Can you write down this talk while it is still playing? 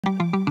So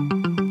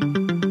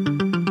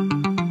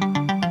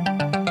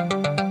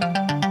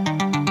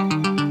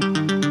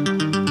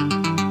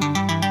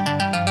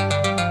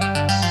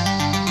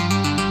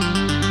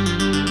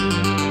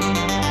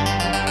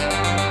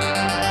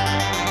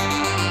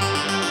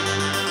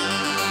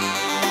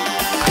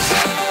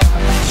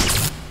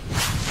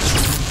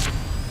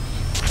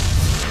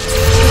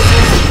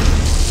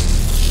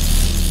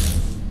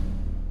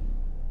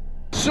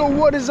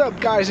what is up,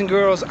 guys and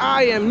girls?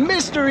 I am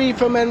Mr. E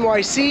from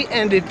NYC,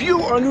 and if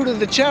you are new to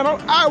the channel,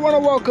 I want to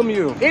welcome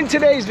you. In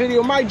today's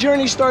video, my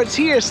journey starts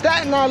here,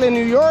 Staten Island,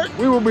 New York.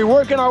 We will be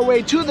working our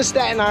way to the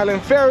Staten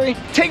Island ferry,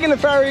 taking the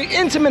ferry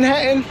into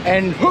Manhattan,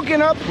 and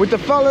hooking up with the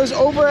fellas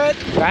over at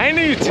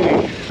Dainese,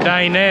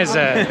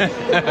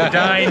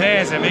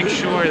 make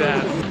sure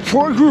that.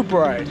 For a group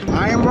ride.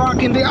 I am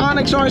rocking the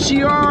Onyx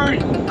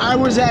RCR. I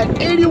was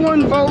at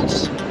 81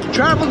 volts.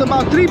 Traveled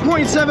about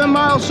 3.7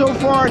 miles so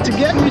far to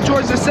get me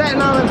towards the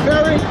Staten Island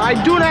ferry. I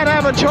do not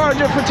have a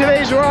charger for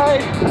today's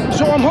ride,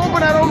 so I'm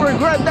hoping I don't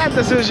regret that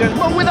decision.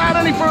 But without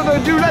any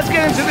further ado, let's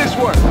get into this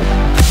work.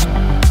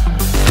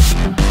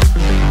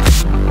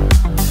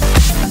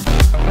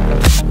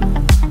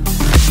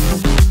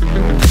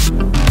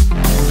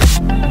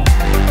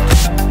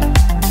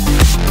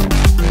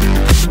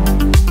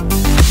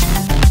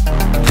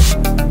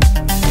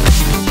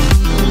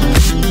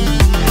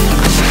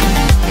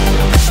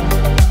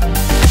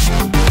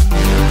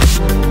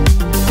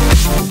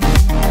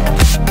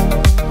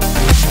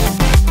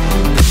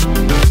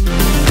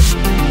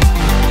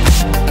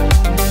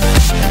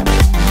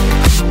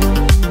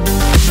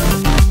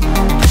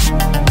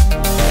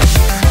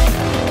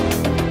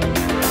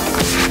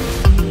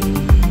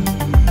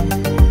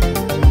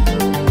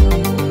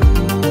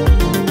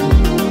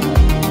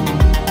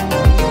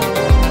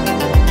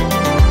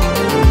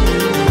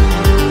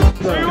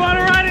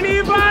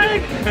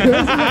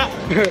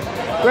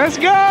 Let's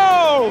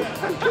go!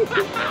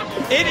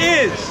 It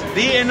is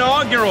the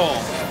inaugural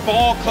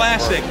Fall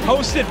Classic,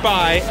 hosted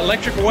by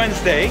Electric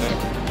Wednesday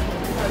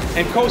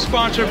and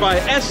co-sponsored by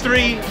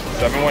S3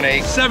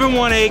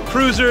 718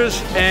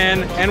 Cruisers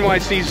and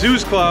NYC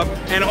Zoos Club,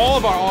 and all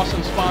of our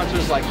awesome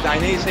sponsors like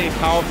Dainese,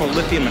 Powerful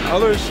Lithium, and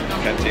others.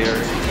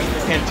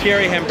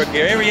 Cantieri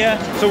Hamburgeria.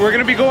 So we're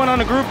gonna be going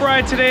on a group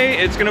ride today.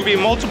 It's gonna be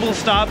multiple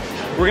stops.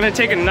 We're gonna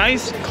take a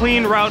nice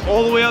clean route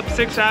all the way up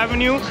 6th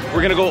Avenue.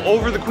 We're gonna go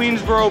over the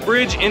Queensboro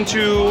Bridge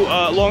into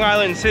Long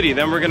Island City.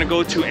 Then we're gonna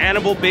go to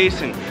Annabelle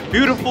Basin.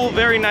 Beautiful,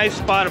 very nice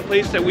spot, a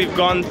place that we've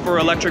gone for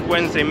Electric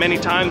Wednesday many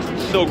times.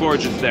 It's so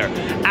gorgeous there.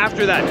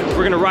 After that,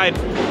 we're gonna ride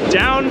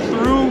down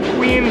through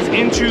Queens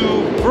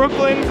into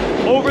Brooklyn,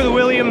 over the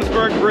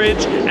Williamsburg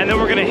Bridge, and then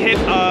we're gonna hit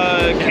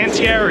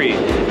Cantieri.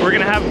 We're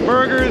gonna have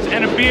burgers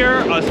and a beer,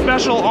 a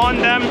special on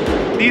them.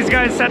 These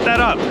guys set that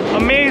up.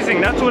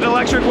 Amazing, that's what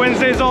Electric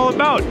Wednesday is all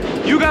about.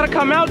 You gotta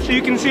come out so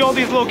you can see all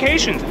these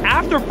locations.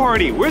 After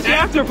party, where's the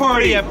after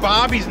party? At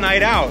Bobby's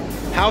Night Out.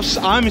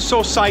 I'm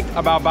so psyched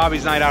about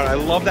Bobby's Night Out. I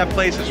love that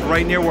place, it's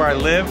right near where I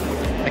live.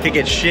 I could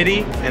get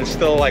shitty and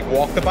still like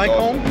walk the bike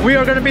home. We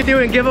are gonna be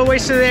doing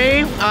giveaways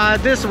today.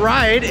 This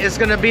ride is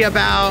gonna be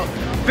about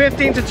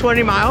 15 to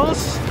 20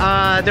 miles.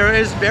 There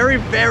is very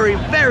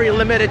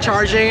limited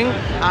charging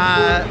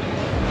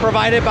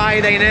provided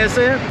by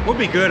Dainese. Would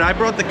be good. I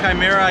brought the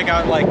Chimera. I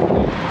got like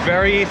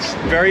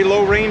very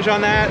low range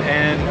on that,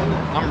 and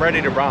I'm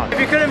ready to rock. If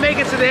you couldn't make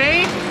it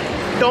today,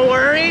 don't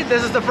worry.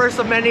 This is the first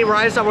of many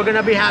rides that we're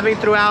gonna be having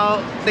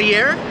throughout the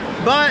year.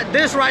 But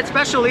this ride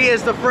especially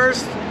is the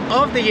first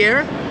of the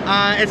year.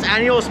 It's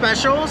annual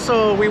special,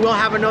 so we will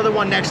have another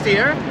one next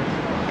year.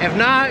 If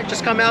not,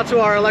 just come out to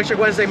our Electric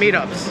Wednesday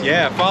meetups.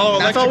 Yeah, follow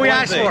Electric Wednesday. That's all we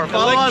ask for.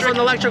 Follow us on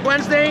Electric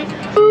Wednesday,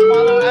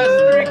 follow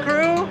S3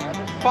 Crew,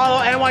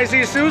 follow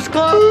NYC Zoos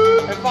Club,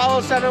 and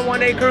follow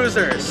 718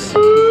 Cruisers.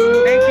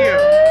 Thank you.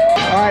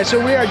 All right,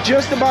 so we are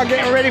just about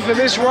getting ready for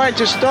this ride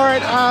to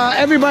start.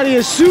 Everybody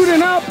is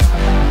suiting up.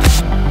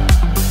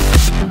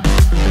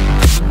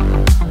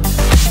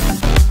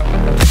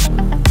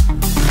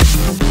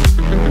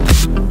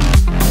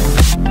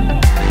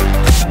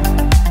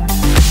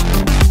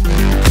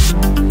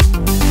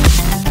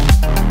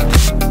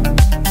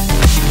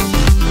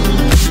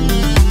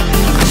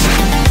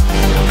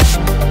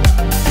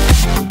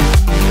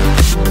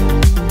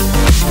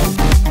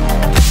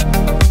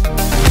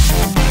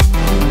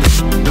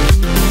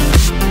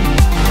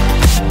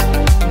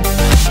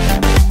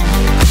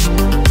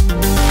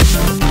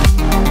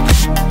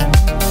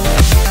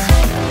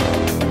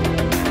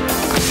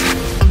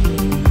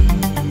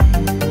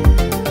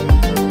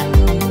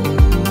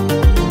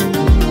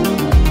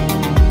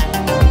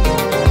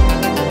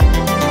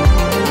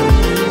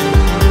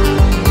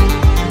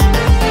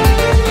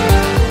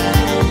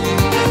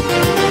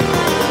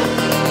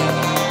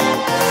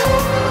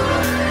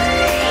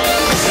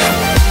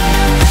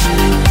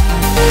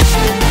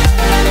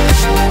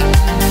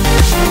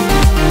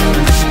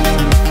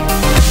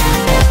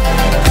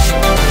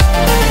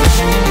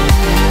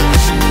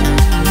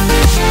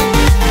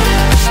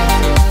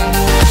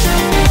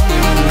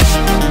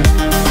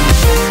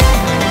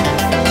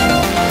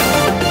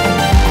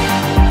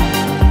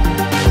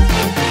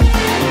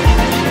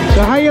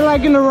 So how you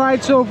liking the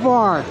ride so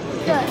far?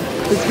 Good.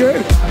 It's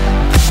good?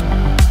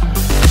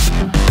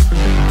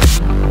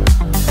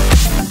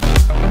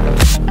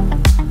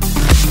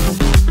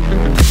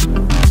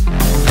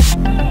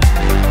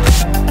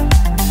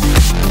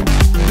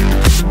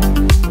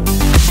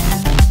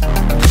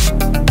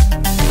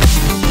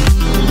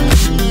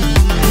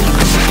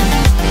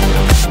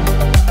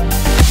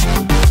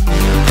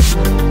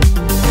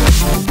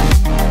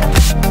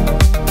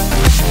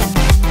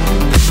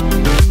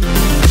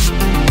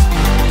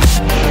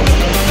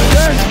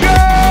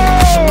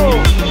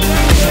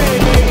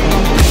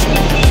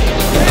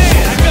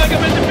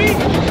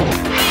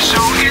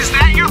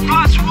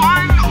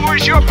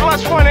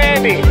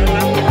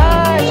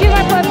 She's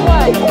my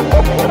 +1,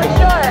 for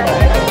sure.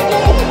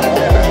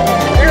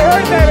 You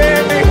heard that,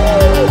 Andy?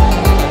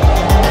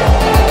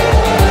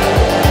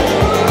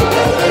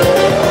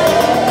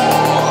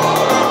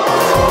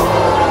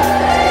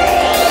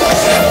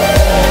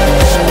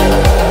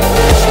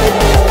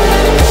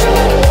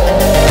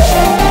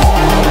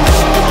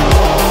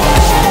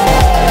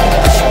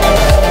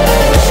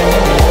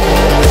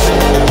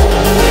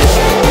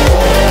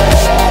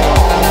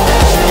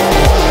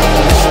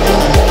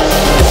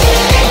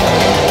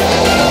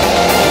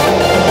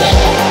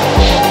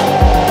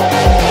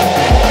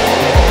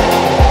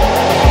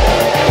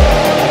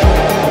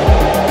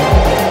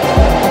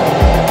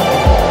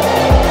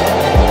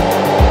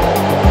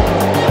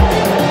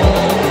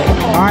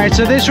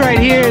 So this right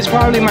here is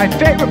probably my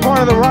favorite part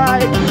of the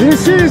ride.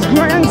 This is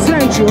Grand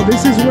Central.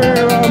 This is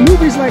where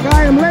movies like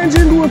I Am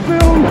Legend were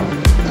filmed.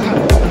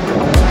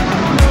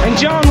 And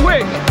John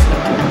Wick.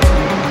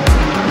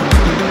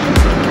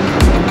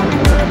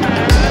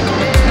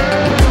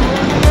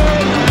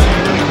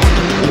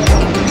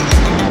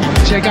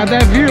 Check out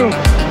that view.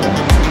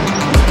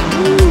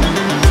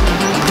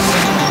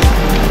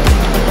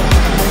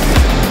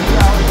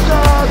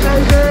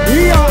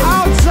 We are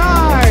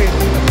outside.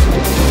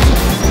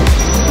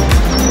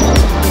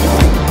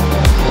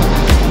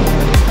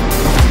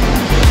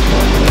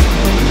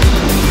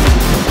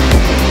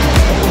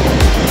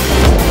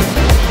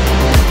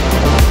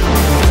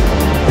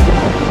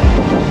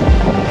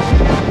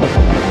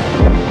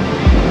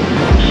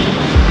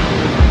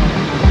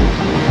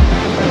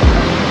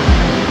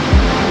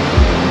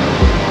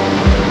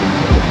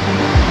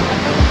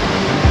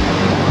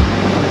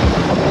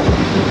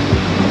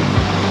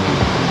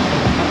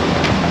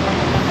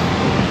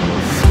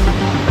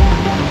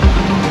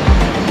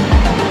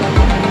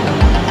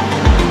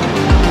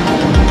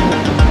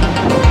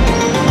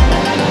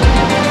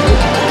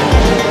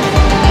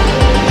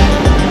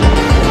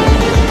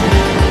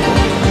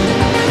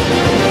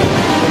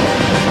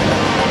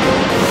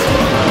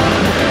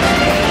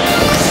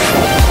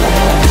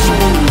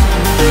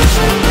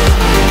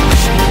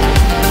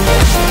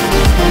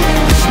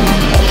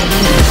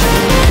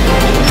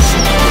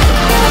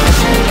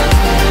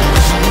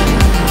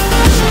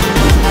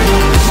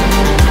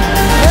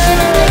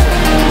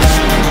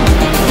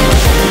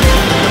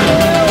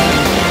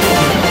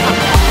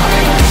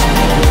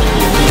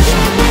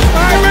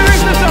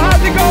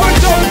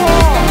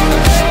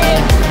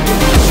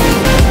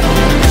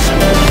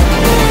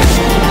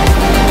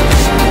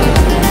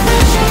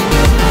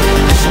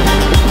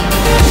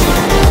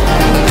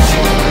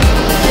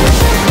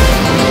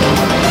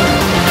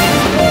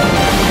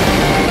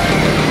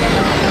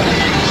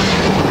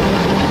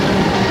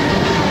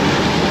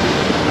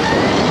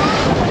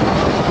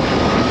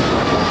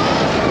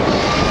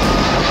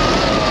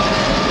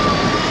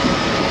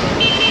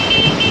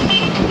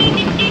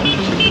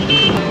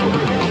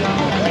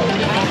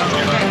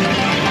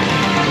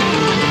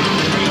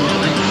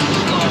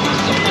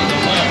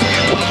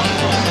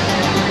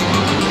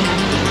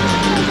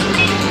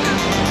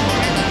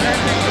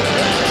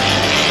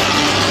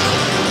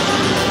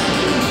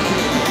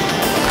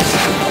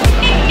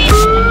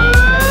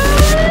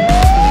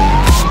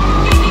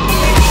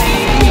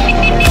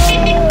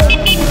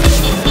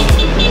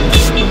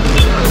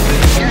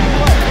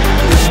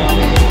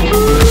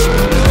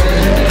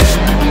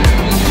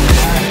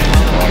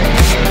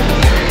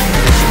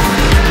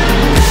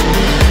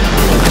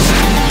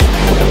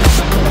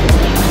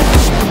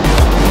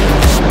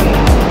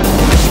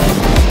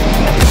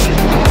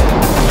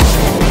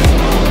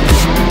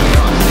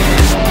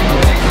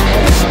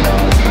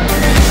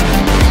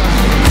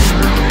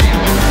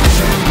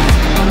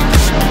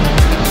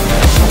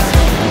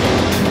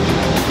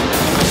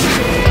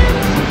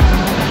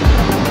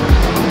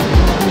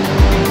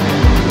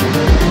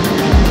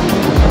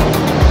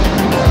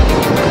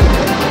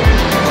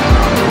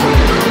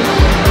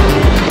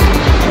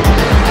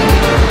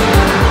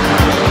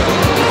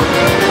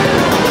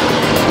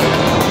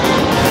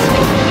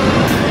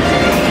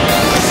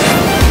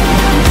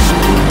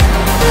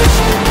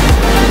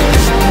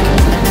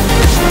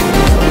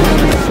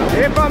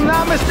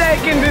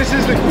 This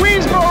is the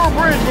Queensboro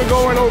Bridge we're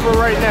going over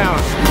right now.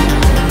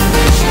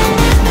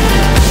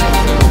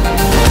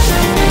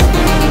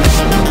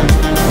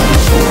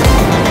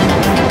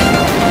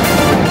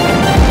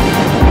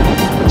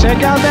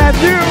 Check out that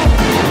view.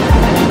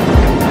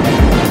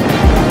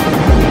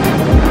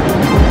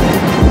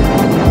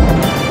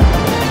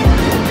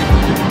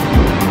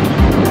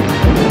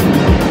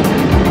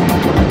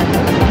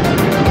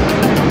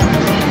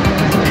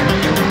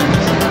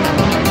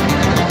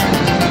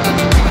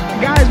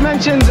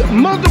 mentions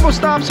multiple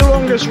stops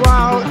along this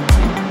route,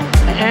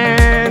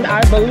 and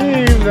I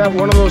believe that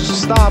one of those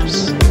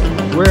stops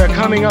we're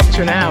coming up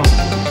to now.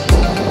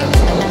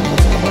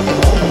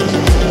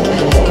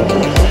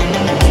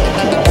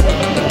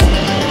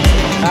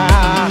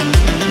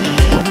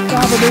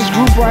 Top of this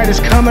group ride is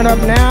coming up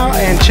now,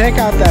 and check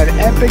out that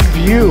epic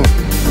view.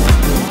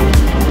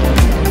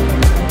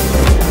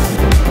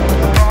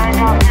 Hang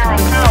out here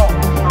until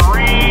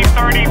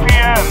 3:30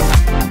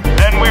 p.m.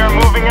 Then we are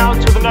moving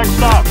out to the next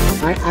stop.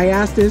 I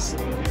asked this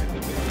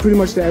pretty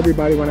much to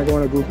everybody when I go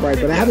on a group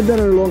ride, but I haven't done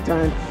it in a long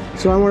time,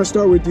 so I want to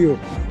start with you.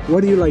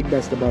 What do you like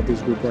best about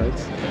these group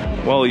rides?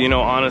 Well, you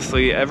know,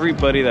 honestly,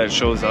 everybody that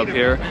shows up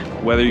here,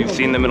 whether you've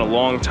seen them in a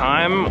long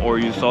time or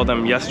you saw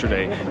them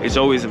yesterday, it's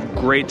always a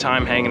great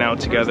time hanging out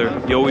together.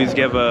 You always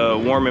give a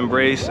warm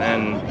embrace,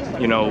 and,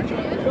 you know,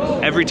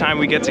 every time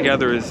we get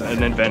together is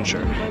an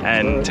adventure.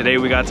 And today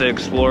we got to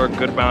explore a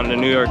good amount of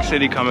New York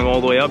City, coming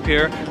all the way up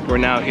here. We're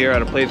now here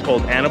at a place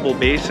called Annabelle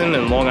Basin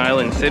in Long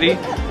Island City.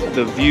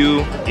 The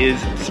view is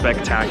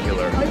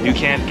spectacular. You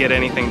can't get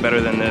anything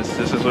better than this.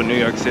 This is what New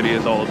York City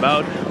is all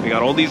about. We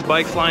got all these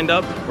bikes lined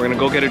up. We're gonna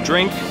go get a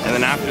drink, and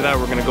then after that,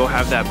 we're gonna go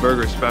have that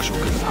burger special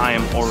because I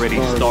am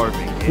already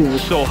starving.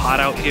 It's so hot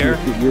out here.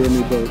 You and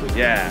me both.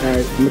 Yeah. All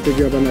right, I'm gonna pick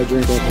you up on that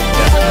drink also.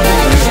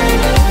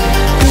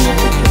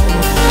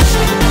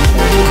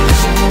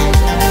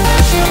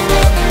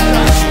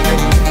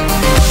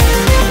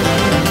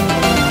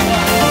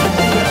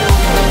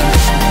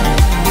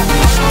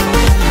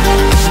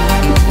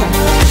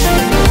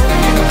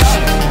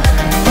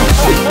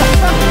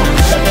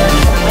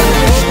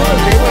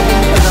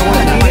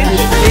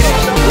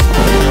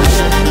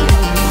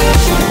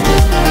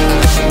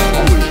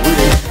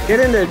 Get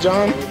in there,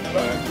 John.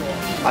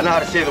 I know how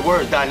to say the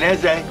word,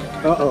 Danese.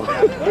 Uh-oh.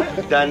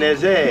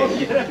 Danese.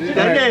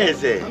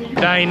 Danese.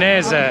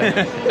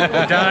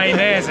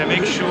 Dainese,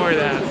 make sure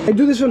that. I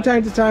do this from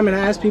time to time, and I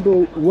ask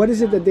people what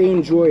is it that they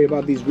enjoy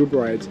about these group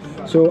rides.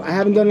 So I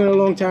haven't done it in a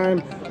long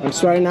time. I'm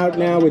starting out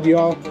now with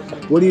y'all.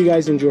 What do you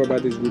guys enjoy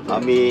about these group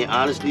rides? I mean,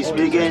 honestly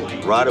speaking,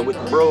 riding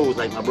with the bros,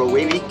 like my bro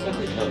Wavy,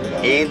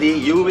 Andy,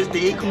 you, Mr.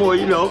 E, come on,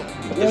 you know.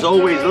 It's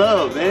always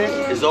love, man.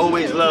 It's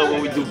always love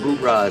when we do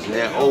group rides,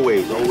 man.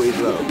 Always, always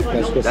love.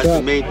 That's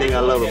the main thing I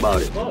love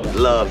about it.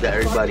 Love that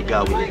everybody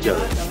got with each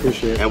other.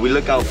 Appreciate it. And we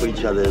look out for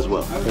each other as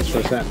well. That's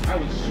what's up.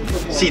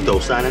 Cito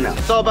signing out.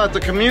 It's all about the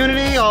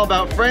community, all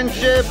about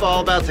friendship,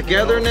 all about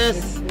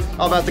togetherness,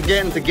 all about the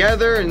getting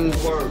together and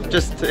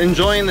just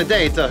enjoying the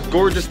day. It's a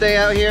gorgeous day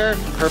out here,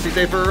 perfect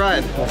day for a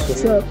ride. That's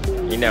what's up.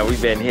 You know,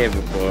 we've been here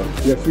before.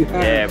 Yes, we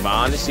have. Yeah, but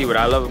honestly, what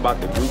I love about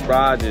the group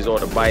rides is all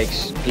the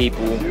bikes,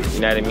 people, you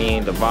know what I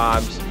mean, the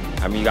vibes.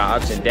 I mean, you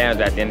got ups and downs.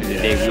 At the end of the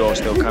day, we all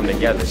still come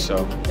together,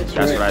 so that's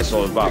what it's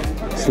all about.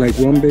 It's like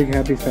one big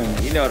happy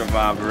family. You know the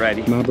vibe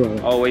already. My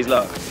brother. Always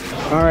love.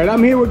 All right,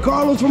 I'm here with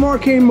Carlos from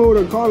Arcade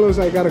Motor. Carlos,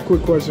 I got a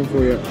quick question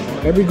for you.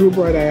 Every group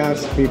ride I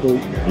ask people,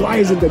 why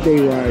is it that they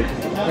ride?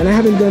 And I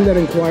haven't done that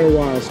in quite a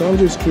while, so I'm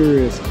just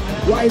curious.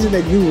 Why is it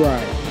that you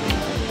ride?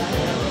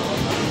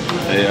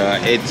 Yeah,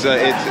 it's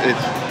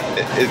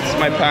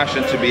my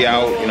passion to be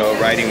out, you know,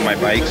 riding my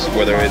bikes,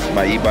 whether it's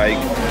my e-bike,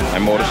 my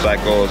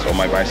motorcycles, or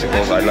my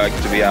bicycles. I like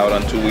to be out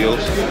on two wheels,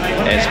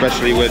 and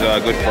especially with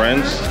good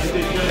friends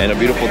and a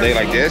beautiful day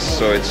like this.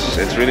 So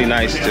it's really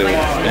nice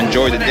to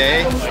enjoy the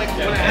day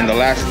and the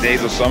last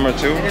days of summer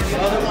too.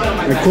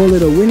 I call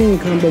it a winning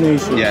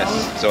combination. Yes,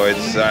 so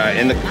it's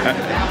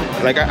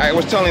like I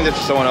was telling this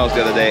to someone else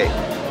the other day.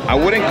 I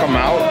wouldn't come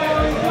out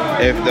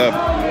if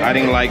I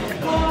didn't like,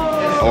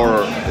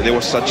 or there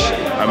was such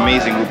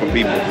amazing group of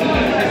people.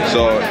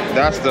 So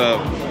that's the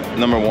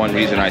 #1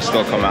 reason I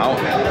still come out,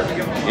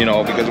 you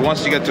know, because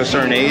once you get to a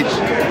certain age,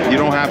 you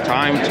don't have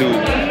time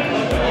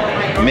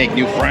to make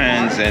new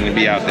friends and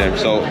be out there.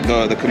 So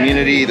the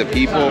community, the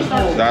people,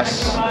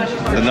 that's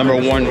the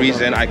 #1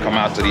 reason I come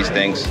out to these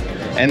things.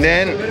 And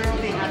then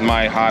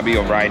my hobby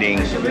of riding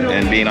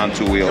and being on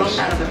two wheels,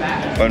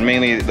 but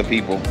mainly the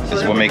people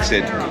is what makes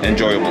it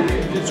enjoyable.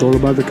 It's all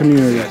about the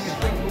community.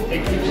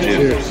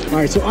 Cheers. All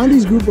right, so on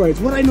these group rides,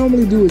 what I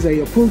normally do is I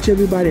approach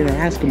everybody and I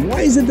ask them,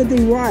 why is it that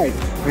they ride?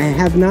 I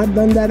have not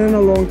done that in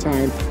a long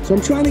time, so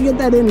I'm trying to get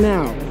that in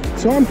now.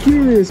 So I'm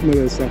curious,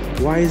 Melissa,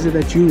 why is it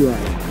that you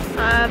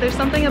ride? There's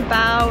something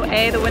about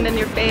the wind in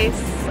your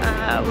face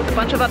with a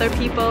bunch of other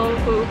people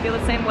who feel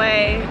the same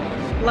way,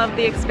 love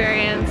the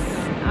experience,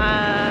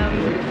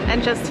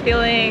 and just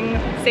feeling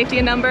safety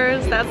in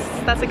numbers.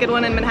 That's a good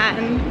one in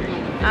Manhattan,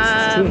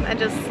 and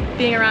just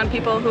being around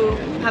people who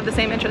have the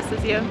same interests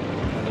as you.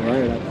 All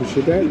right, I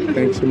appreciate that.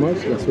 Thanks so much.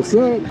 That's what's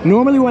up.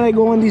 Normally when I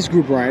go on these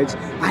group rides,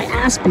 I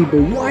ask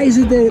people, why is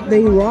it that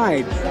they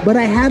ride? But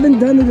I haven't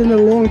done it in a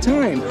long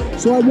time.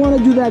 So I want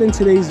to do that in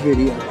today's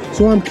video.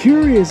 So I'm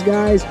curious,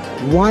 guys,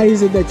 why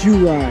is it that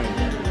you ride?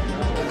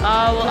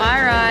 Well,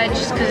 I ride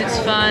just because it's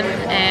fun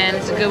and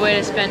it's a good way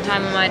to spend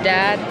time with my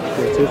dad.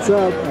 That's what's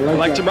up.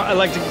 I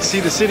like to see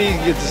the city,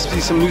 get to see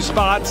some new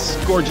spots,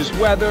 gorgeous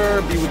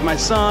weather, be with my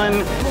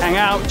son, hang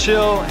out,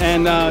 chill,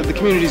 and the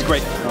community's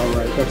great. All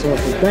right, that's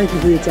awesome. Thank you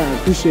for your time.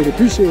 Appreciate it.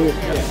 Appreciate it.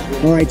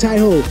 All right,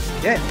 Taiho.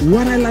 Yeah.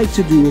 What I like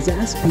to do is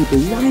ask people,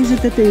 why is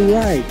it that they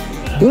ride?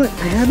 But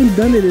I haven't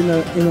done it in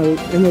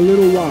a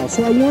little while,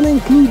 so I want to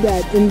include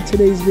that in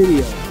today's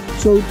video.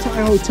 So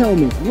Taiho, tell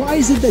me, why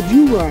is it that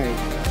you ride?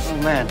 Oh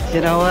man,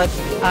 you know what?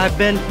 I've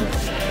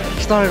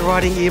started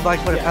riding e-bike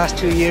for the past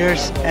 2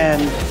 years,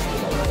 and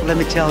let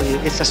me tell you,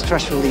 it's a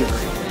stress reliever.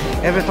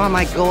 Every time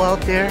I go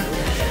out there,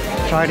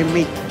 try to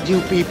meet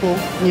new people,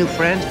 new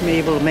friends, be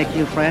able to make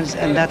new friends,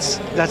 and that's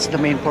the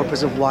main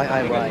purpose of why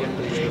I ride,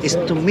 is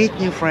to meet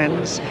new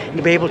friends and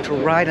to be able to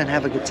ride and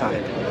have a good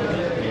time.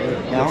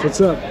 You know? That's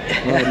what's up.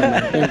 All right,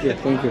 man. Thank you,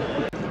 thank you.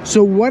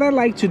 So what I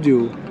like to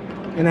do,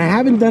 and I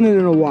haven't done it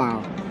in a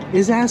while,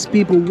 is ask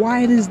people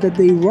why it is that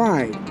they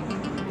ride.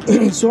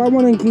 So I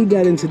want to include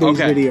that in today's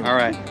video. All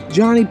right.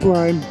 Johnny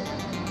Prime,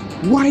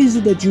 why is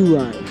it that you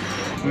ride?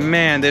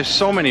 Man, there's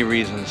so many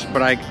reasons,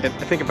 but I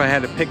think if I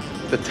had to pick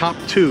the top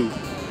 2,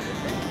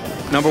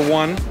 number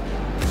 1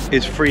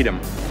 is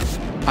freedom.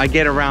 I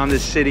get around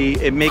this city.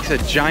 It makes a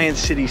giant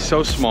city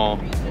so small.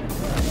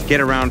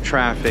 Get around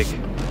traffic.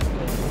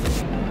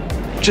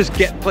 Just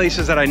get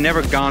places that I've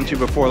never gone to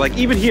before. Like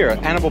even here,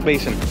 Annabelle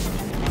Basin.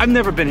 I've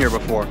never been here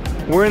before.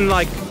 We're in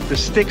like the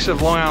sticks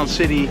of Long Island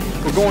City.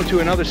 We're going to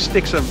another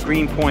sticks of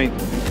Greenpoint.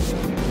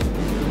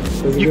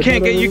 You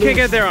can't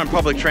get there on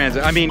public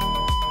transit. I mean,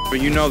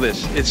 you know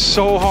this. It's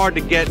so hard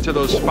to get to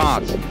those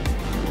spots.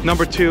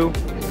 Number 2,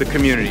 the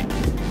community.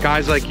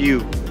 Guys like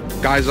you,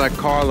 guys like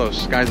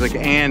Carlos, guys like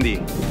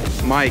Andy,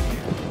 Mike,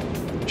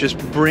 just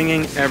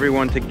bringing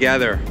everyone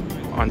together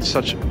on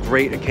such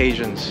great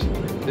occasions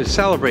to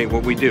celebrate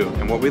what we do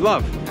and what we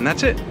love. And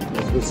that's it.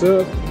 What's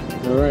up?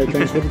 All right,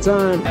 thanks for the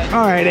time.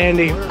 All right,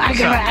 Andy, I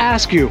gotta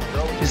ask you,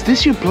 is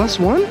this your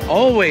 +1?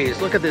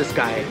 Always. Look at this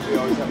guy.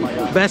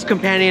 Best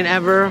companion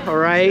ever, all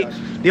right?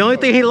 The only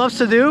thing he loves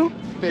to do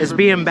is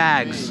be in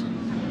bags,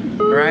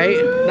 right?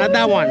 Not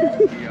that one.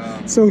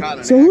 So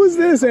who's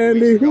this,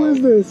 Andy? Who is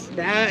this?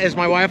 That is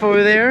my wife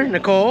over there,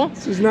 Nicole.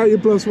 This is not your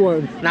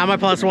 +1. Not my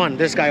 +1,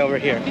 this guy over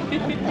here.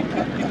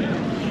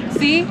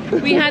 See,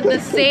 we had the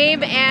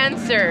same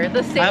answer.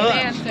 The same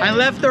answer. I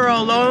left her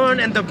alone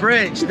in the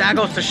bridge. That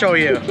goes to show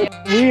you.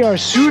 We are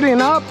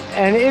suiting up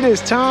and it is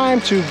time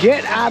to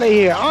get out of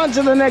here. On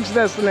to the next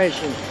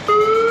destination.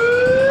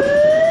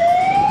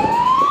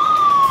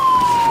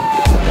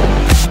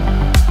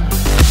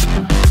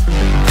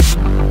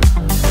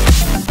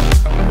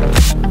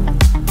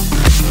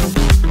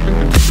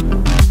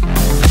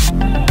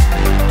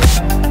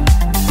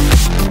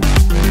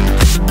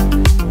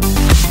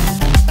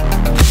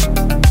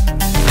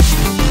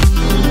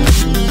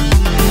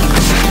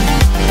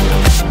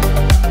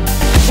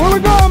 Where we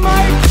going,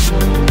 Mike?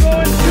 We're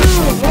going to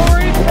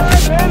Lori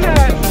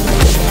Drive.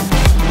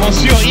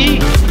 Monsieur E.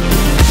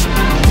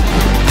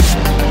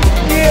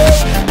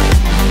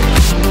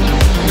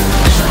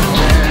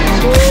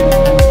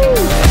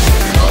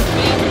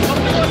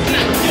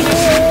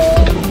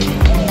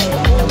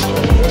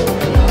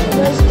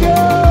 Let's go.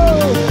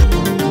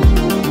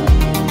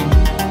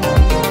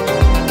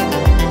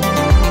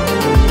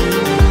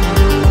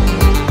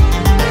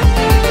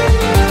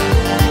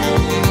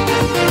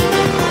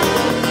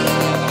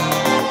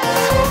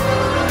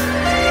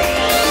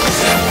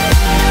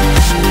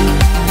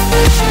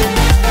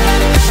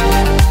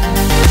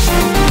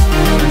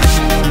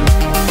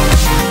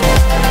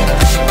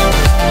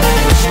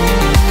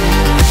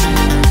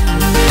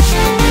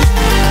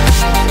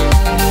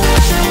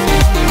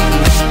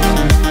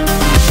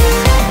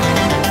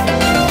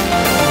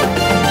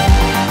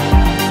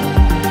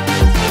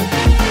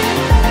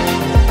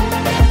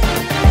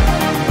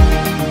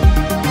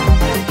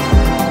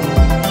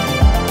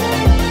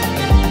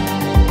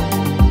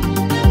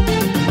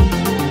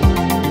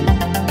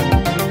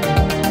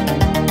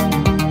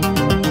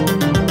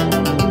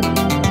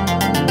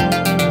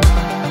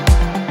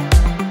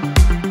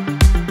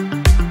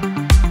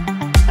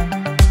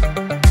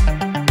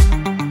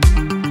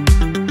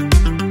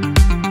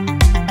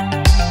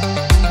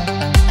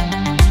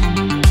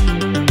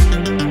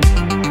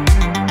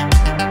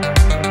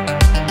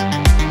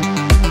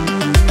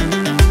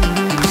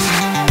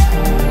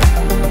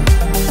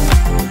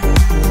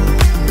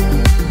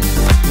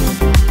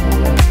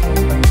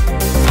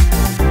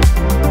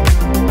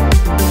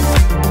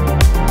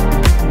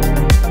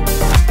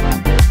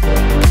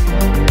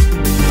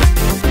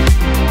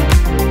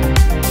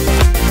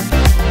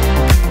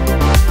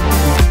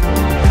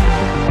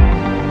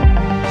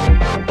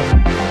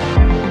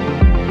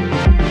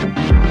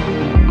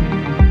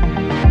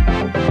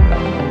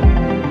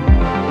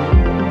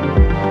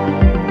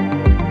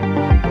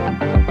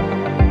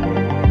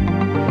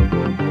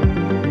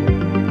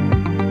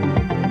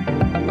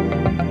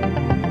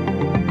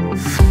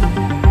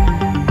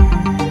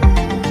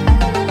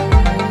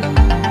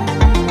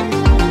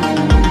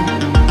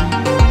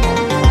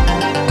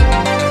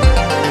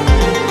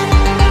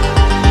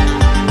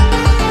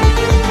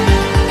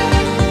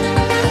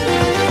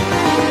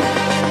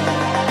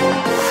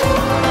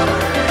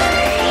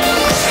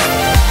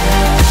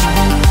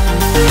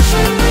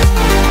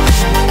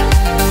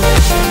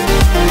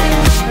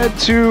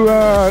 to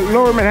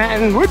Lower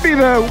Manhattan would be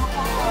the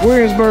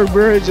Williamsburg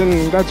Bridge,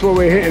 and that's what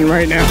we're hitting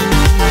right now.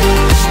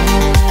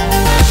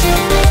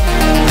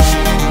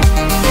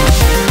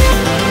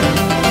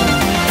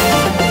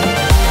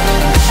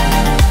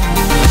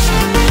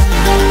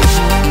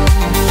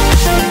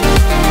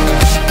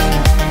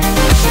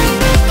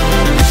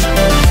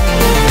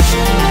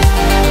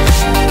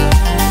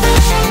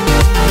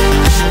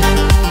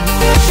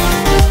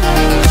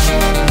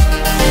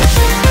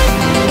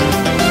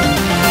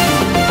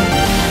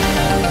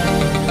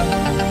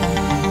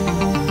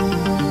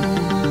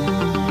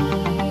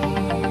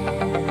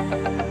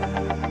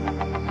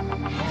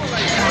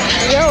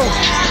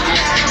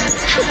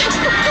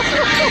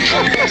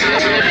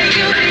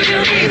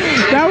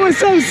 That was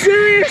so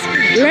serious.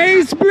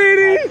 Lane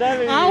splitting.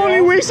 I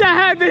only wish I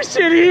had this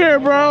shit here,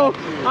 bro.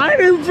 I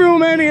didn't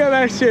film any of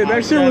that shit.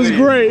 That shit was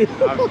great.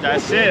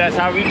 That's it. That's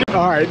how we do.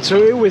 All right,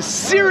 so it was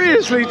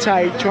seriously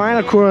tight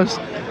trying to cross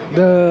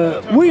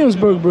the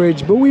Williamsburg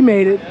Bridge, but we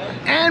made it,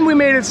 and we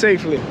made it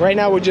safely. Right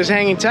now, we're just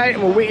hanging tight,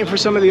 and we're waiting for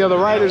some of the other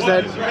riders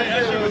that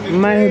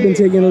might have been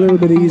taking a little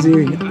bit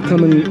easier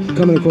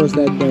coming across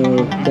that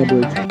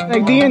bridge.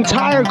 Like, the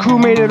entire crew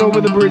made it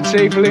over the bridge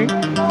safely.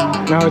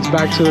 Now it's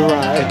back to the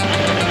ride.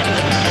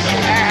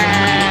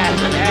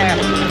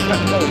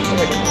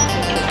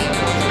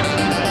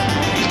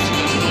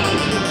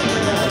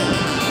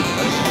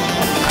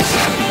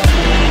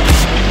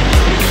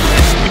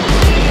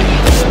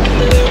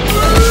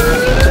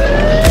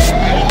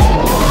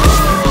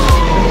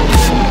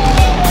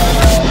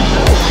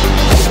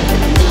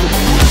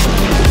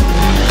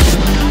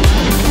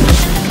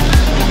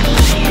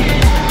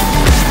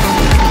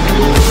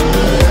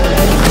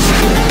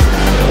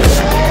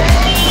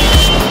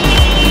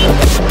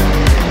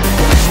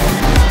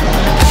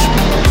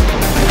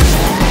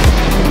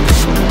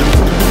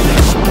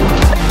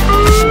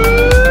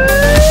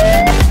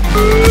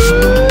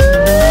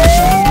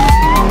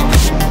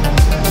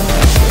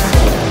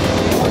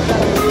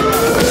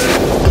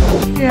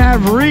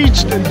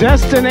 Reached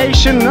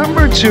destination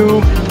number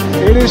 2.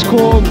 It is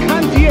called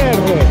Cantiere.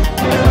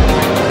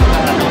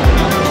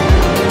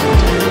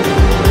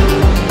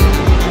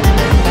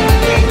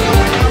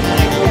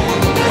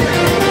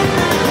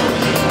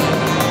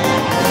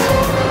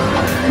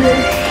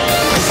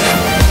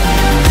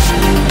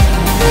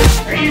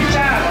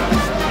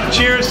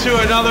 Cheers to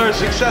another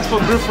successful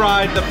group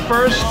ride, the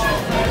first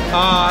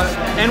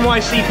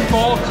NYC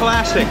Fall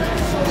Classic.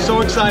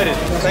 So excited.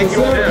 Thank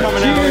you all for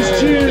coming out. Cheers,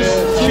 cheers.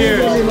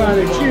 Cheers,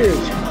 everybody. Cheers.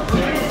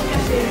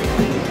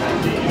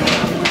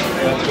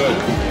 That's good.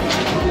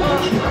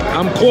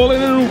 I'm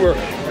calling an Uber.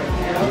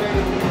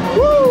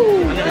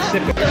 Woo!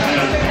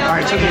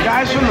 Alright, so the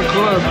guys from the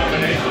club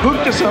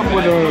hooked us up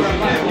with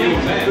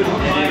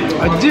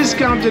a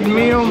discounted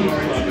meal.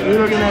 We're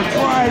looking at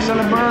fries and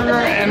a burger,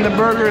 and the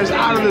burger is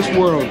out of this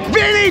world.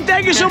 Vinny,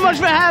 thank you so much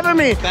for having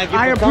me. Thank you.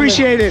 I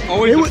appreciate it.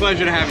 Always a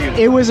pleasure to have you.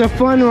 It was a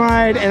fun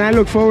ride, and I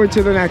look forward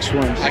to the next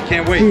one. I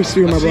can't wait. Peace to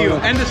you, my See you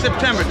brother. end of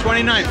September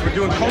 29th. We're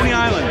doing Coney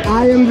Island.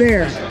 I am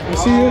there. I'll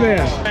see you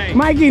there. Hey.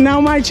 Mikey,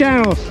 now my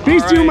channel.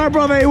 Peace to you, my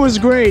brother. It was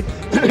great.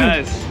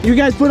 Yes. You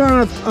guys put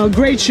on a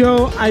great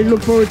show. I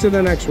look forward to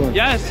the next one.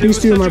 Yes, it Peace was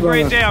to you, such my a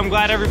great brother. day. I'm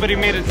glad everybody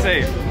made it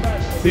safe.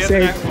 See Be you at the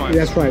safe. next one.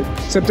 That's right.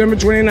 September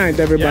 29th,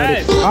 everybody.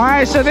 Yes. All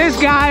right, so this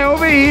guy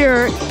over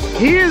here,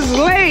 he is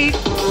late,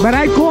 but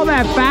I call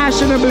that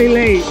fashionably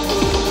late.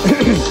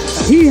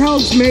 He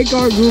helps make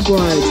our group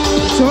rides.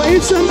 So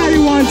if somebody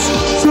wants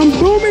some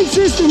booming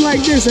system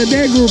like this at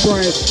their group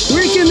ride,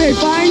 where can they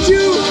find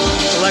you?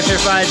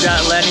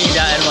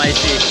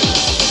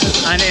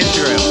 electrified.lenny.nyc on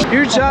Instagram.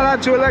 Huge shout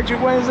out to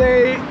Electric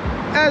Wednesday,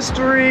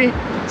 S3,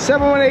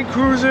 718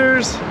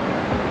 Cruisers,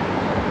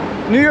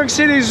 New York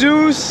City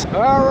Zeus.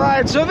 All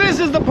right, so this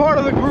is the part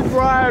of the group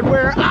ride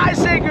where I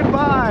say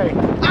goodbye.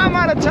 I'm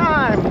out of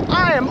time.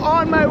 I am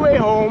on my way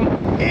home.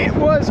 It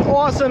was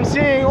awesome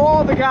seeing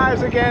all the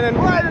guys again and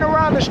riding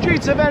around the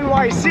streets of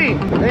NYC.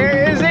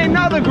 There is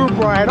another group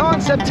ride on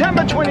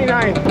September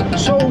 29th,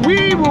 so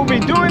we will be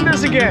doing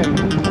this again.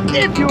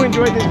 If you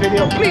enjoyed this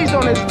video, please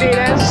don't hesitate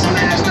and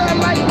smash that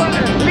like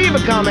button. Leave a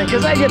comment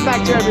because I get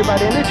back to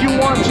everybody, and if you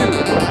want to,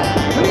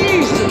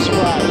 please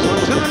subscribe. So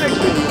until the next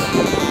video.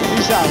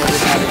 Peace out,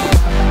 everybody.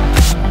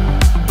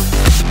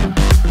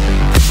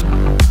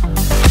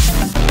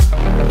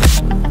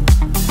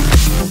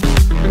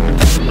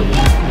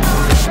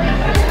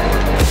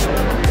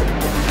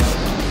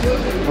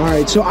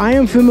 Alright, so I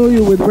am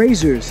familiar with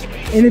razors.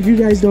 And if you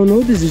guys don't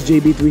know, this is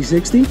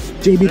JB360.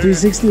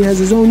 JB360 has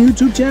his own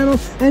YouTube channel,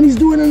 and he's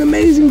doing an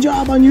amazing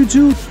job on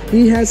YouTube.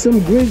 He has some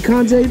great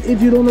content.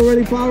 If you don't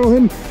already follow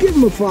him, give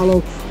him a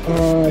follow.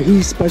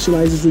 He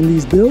specializes in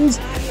these builds,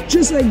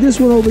 just like this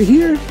one over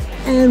here.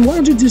 And why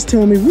don't you just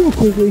tell me real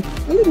quickly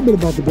a little bit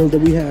about the build that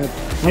we have.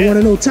 I want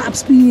to know top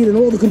speed and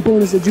all the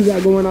components that you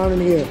got going on in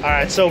here. All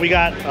right, so we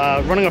got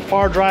running a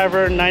far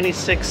driver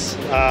 96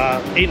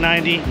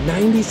 890.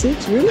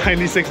 96, really?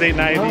 96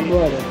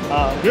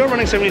 890. We are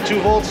running 72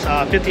 volts,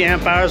 50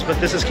 amp hours, but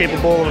this is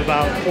capable of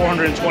about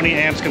 420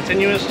 amps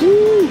continuous.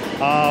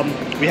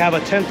 We have a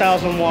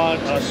 10,000 watt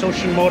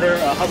Sochi motor,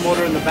 hub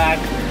motor in the back.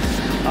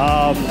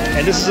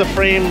 And this is a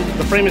frame.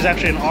 The frame is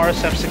actually an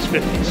RSF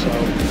 650.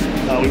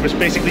 So we just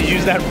basically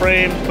use that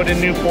frame, put in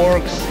new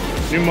forks,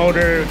 new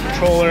motor,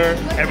 controller,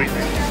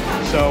 everything.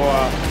 So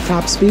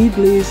top speed,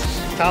 please.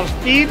 Top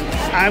speed,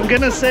 I'm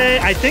gonna say,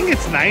 I think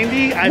it's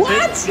 90.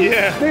 What?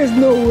 Yeah. There's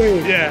no way.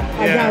 Yeah.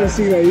 I gotta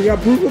see that. You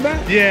got proof of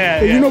that?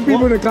 Yeah. You know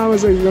people in the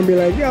comment section are gonna be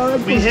like, yo,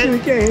 that's we hit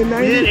 90.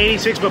 We hit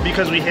 86, but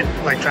because we hit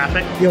like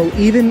traffic. Yo,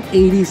 even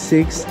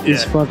 86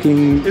 is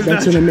fucking,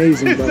 that's an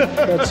amazing, bro.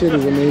 That shit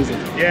is amazing.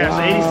 Yeah,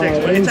 wow, so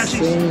 86, but insane. it's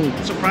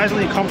actually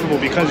surprisingly comfortable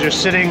because you're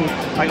sitting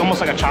like almost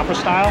like a chopper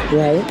style.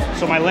 Right.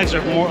 So my legs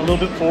are more a little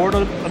bit forward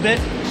a bit.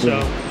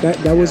 So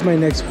that was my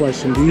next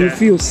question. Do you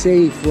feel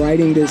safe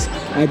riding this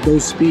at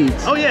those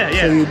speeds? Oh yeah,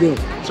 yeah. So you do.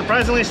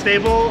 Surprisingly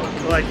stable,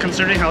 like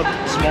considering how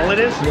small it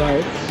is.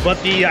 Right. But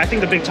I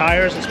think the big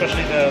tires,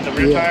 especially the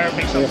rear tire,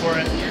 makes up for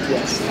it.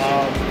 Yes.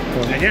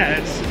 And yeah,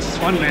 it's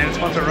fun, man. It's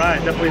fun to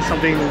ride. Definitely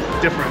something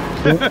different.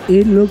 Well,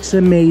 it looks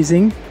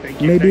amazing. Thank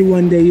you. Maybe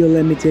one day you'll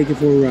let me take it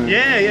for a ride.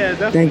 Yeah, yeah,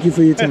 definitely. Thank you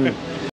for your time.